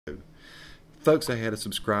Folks, I had a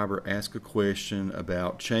subscriber ask a question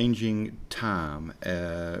about changing time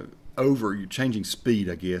changing speed,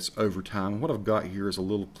 I guess, over time. And what I've got here is a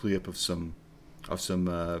little clip of some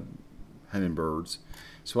hummingbirds.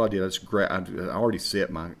 So what I did, I already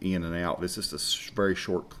set my in and out. This is a very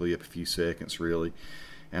short clip, a few seconds really.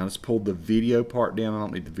 And I just pulled the video part down. I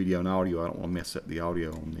don't need the video and audio. I don't want to mess up the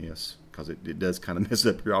audio on this, because it does kind of mess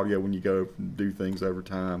up your audio when you go and do things over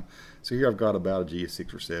time. So here I've got about a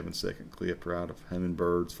 6 or 7 second clip, right, of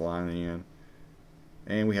hummingbirds flying in.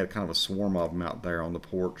 And we had kind of a swarm of them out there on the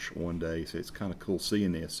porch one day, so it's kind of cool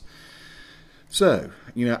seeing this. So,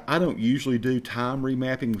 I don't usually do time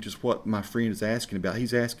remapping, which is what my friend is asking about.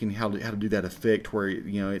 He's asking how to do that effect where,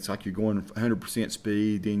 it's like you're going 100%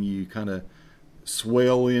 speed, then you kind of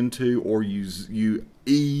swell into, or you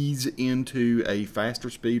ease into a faster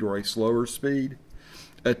speed or a slower speed.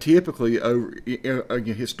 Typically,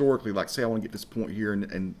 historically, like say I want to get this point here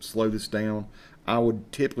and slow this down, I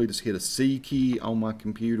would typically just hit a C key on my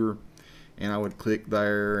computer, and I would click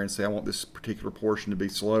there and say I want this particular portion to be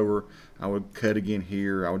slower. I would cut again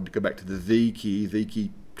here. I would go back to the V key. V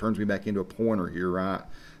key turns me back into a pointer here, right?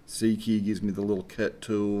 C key gives me the little cut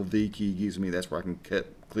tool. V key gives me, that's where I can cut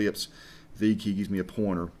clips. V key gives me a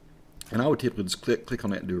pointer. And I would typically just click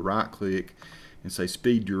on that and do a right click and say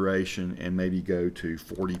speed duration and maybe go to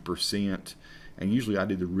 40%. And usually I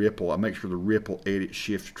do the ripple. I make sure the ripple edit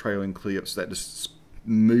shift trailing clips. That just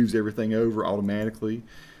moves everything over automatically.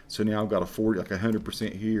 So now I've got a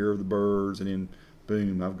 100% here of the birds, and then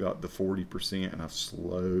boom, I've got the 40%, and I've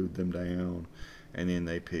slowed them down, and then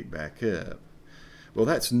they pick back up. Well,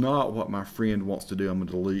 that's not what my friend wants to do. I'm going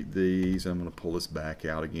to delete these. I'm going to pull this back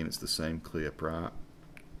out again. It's the same clip, right?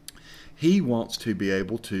 He wants to be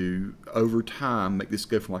able to, over time, make this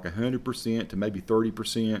go from like 100% to maybe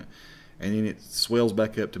 30%, and then it swells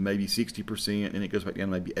back up to maybe 60%, and it goes back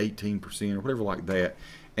down to maybe 18% or whatever like that.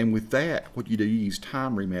 And with that, what you do, you use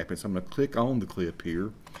time remapping. So I'm going to click on the clip here.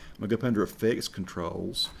 I'm going to go up under Effects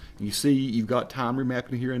Controls. And you see you've got time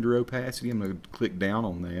remapping here under Opacity. I'm going to click down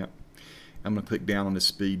on that. I'm going to click down on the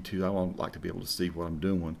speed too. I would like to be able to see what I'm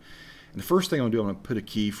doing. And the first thing I'm going to do, I'm going to put a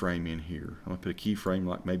keyframe in here. I'm going to put a keyframe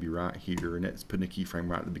like maybe right here, and that's putting a keyframe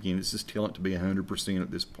right at the beginning. It's just telling it to be 100% at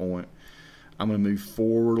this point. I'm going to move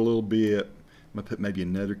forward a little bit. I'm going to put maybe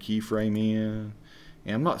another keyframe in.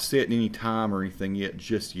 And I'm not setting any time or anything yet,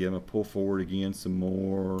 just yet. I'm going to pull forward again some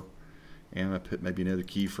more. And I'm going to put maybe another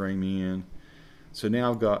keyframe in. So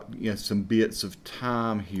now I've got some bits of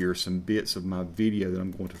time here, some bits of my video that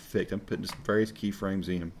I'm going to affect. I'm putting just various keyframes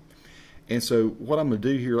in. And so what I'm going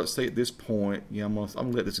to do here, let's say at this point, I'm going to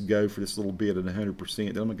let this go for this little bit at 100%. Then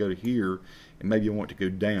I'm going to go to here, and maybe I want it to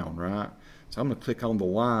go down, right? So I'm going to click on the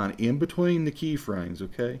line in between the keyframes,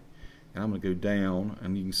 okay? And I'm going to go down,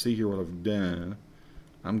 and you can see here what I've done.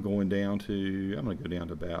 I'm going to go down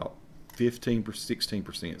to about 15%,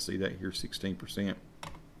 16%. See that here, 16%.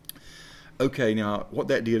 Okay, now what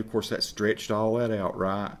that did, of course, that stretched all that out,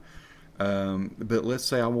 right? But let's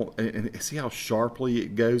say I want, and see how sharply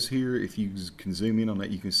it goes here. If you can zoom in on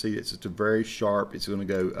that, you can see it's just a very sharp. It's going to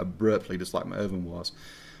go abruptly, just like my oven was.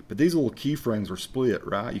 But these little keyframes are split,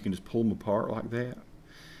 right? You can just pull them apart like that.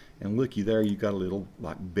 And looky there, you've got a little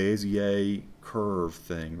like Bezier curve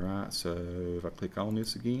thing, right? So if I click on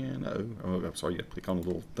this again, I'm sorry, you got to click on the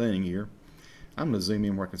little thing here. I'm going to zoom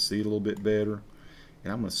in where I can see it a little bit better,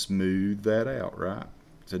 and I'm going to smooth that out, right?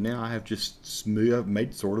 So now I have just I've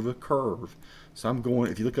made sort of a curve. So I'm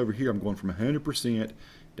going, if you look over here, I'm going from 100%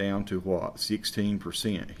 down to what?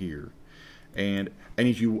 16% here. And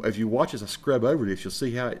as you watch as I scrub over this, you'll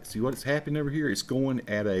see what's happening over here. It's going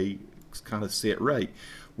at a kind of set rate.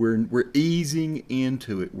 We're easing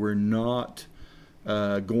into it. We're not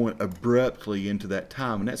going abruptly into that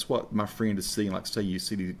time, and that's what my friend is seeing. Like say you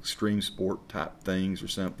see these extreme sport type things or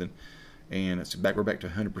something, and we're back to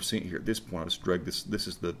 100% here at this point. I just drug this. This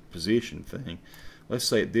is the position thing. Let's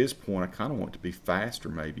say at this point I kind of want it to be faster,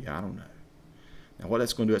 maybe. I don't know. Now what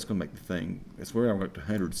that's going to do, that's going to make the thing. That's where I'm going to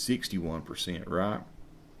 161%, right?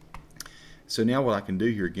 So now what I can do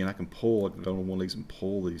here again, I can pull. I go on one of these and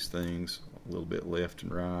pull these things a little bit left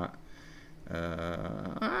and right.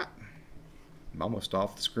 I'm almost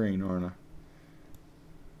off the screen, aren't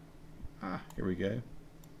I? Here we go.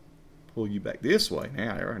 Pull you back this way.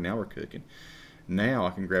 Now we're cooking. Now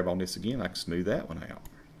I can grab on this again. I can smooth that one out.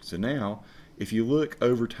 So now, if you look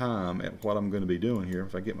over time at what I'm going to be doing here,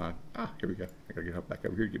 if I get my here we go. I gotta get back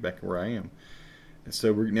over here to get back to where I am. And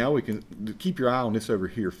so now we can keep your eye on this over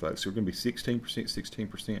here, folks. So we're going to be 16%,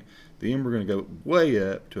 16%. Then we're going to go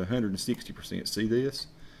way up to 160%. See this?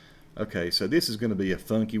 Okay, so this is going to be a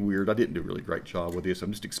funky, weird. I didn't do a really great job with this.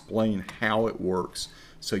 I'm just explaining how it works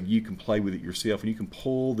so you can play with it yourself, and you can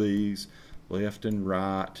pull these left and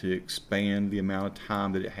right to expand the amount of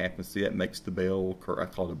time that it happens. See, that makes the bell curve. I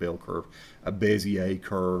call it a bell curve, a Bezier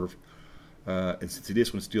curve. And see,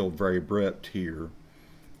 this one's still very abrupt here.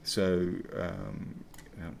 So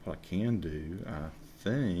what I can do, I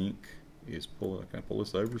think, is pull. Can I pull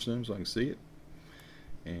this over some so I can see it?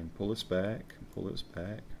 And pull this back. And pull this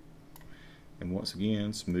back. And once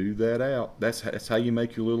again, smooth that out. That's how you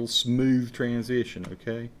make your little smooth transition,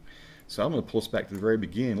 okay? So I'm going to pull us back to the very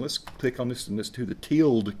beginning. Let's click on this and let's do the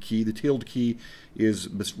tilde key. The tilde key is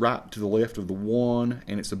right to the left of the 1,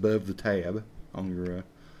 and it's above the tab on your,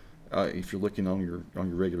 if you're looking on your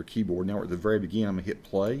regular keyboard. Now we're at the very beginning. I'm going to hit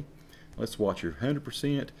play. Let's watch your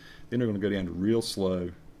 100%. Then we're going to go down to real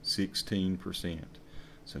slow, 16%.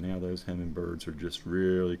 So now those hummingbirds are just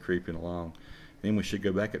really creeping along. Then we should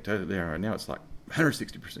go back up to there. Now it's like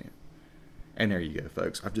 160%. And there you go,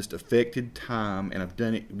 folks. I've just affected time, and I've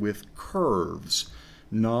done it with curves,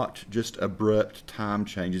 not just abrupt time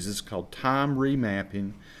changes. This is called time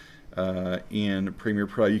remapping in Premiere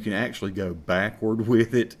Pro. You can actually go backward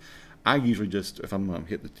with it. I usually just, if I'm going to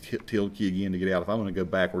hit the tilde key again to get out, if I'm going to go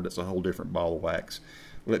backward, that's a whole different ball of wax.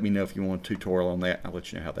 Let me know if you want a tutorial on that. I'll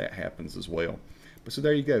let you know how that happens as well. But so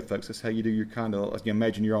there you go, folks. That's how you do your kind of, like,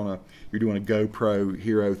 imagine you're doing a GoPro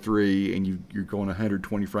Hero 3 and you're going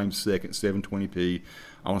 120 frames a second, 720p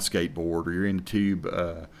on a skateboard, or you're in the tube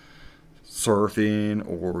surfing,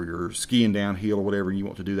 or you're skiing downhill or whatever, and you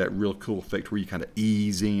want to do that real cool effect where you kind of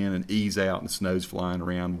ease in and ease out, and the snow's flying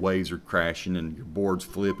around, waves are crashing, and your board's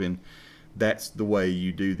flipping. That's the way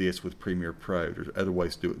you do this with Premiere Pro. There's other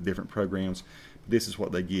ways to do it with different programs. This is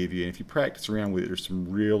what they give you, and if you practice around with it, there's some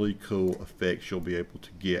really cool effects you'll be able to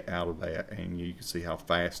get out of that, and you can see how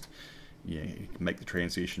fast you can make the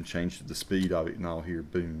transition, change to the speed of it, and all here,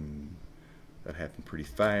 boom. That happened pretty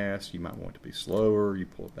fast. You might want it to be slower. You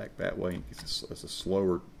pull it back that way, and it's a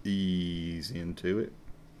slower ease into it,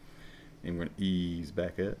 and we're going to ease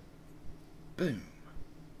back up. Boom.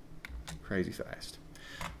 Crazy fast.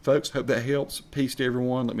 Folks, hope that helps. Peace to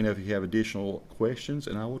everyone. Let me know if you have additional questions,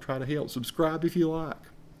 and I will try to help. Subscribe if you like.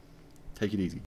 Take it easy.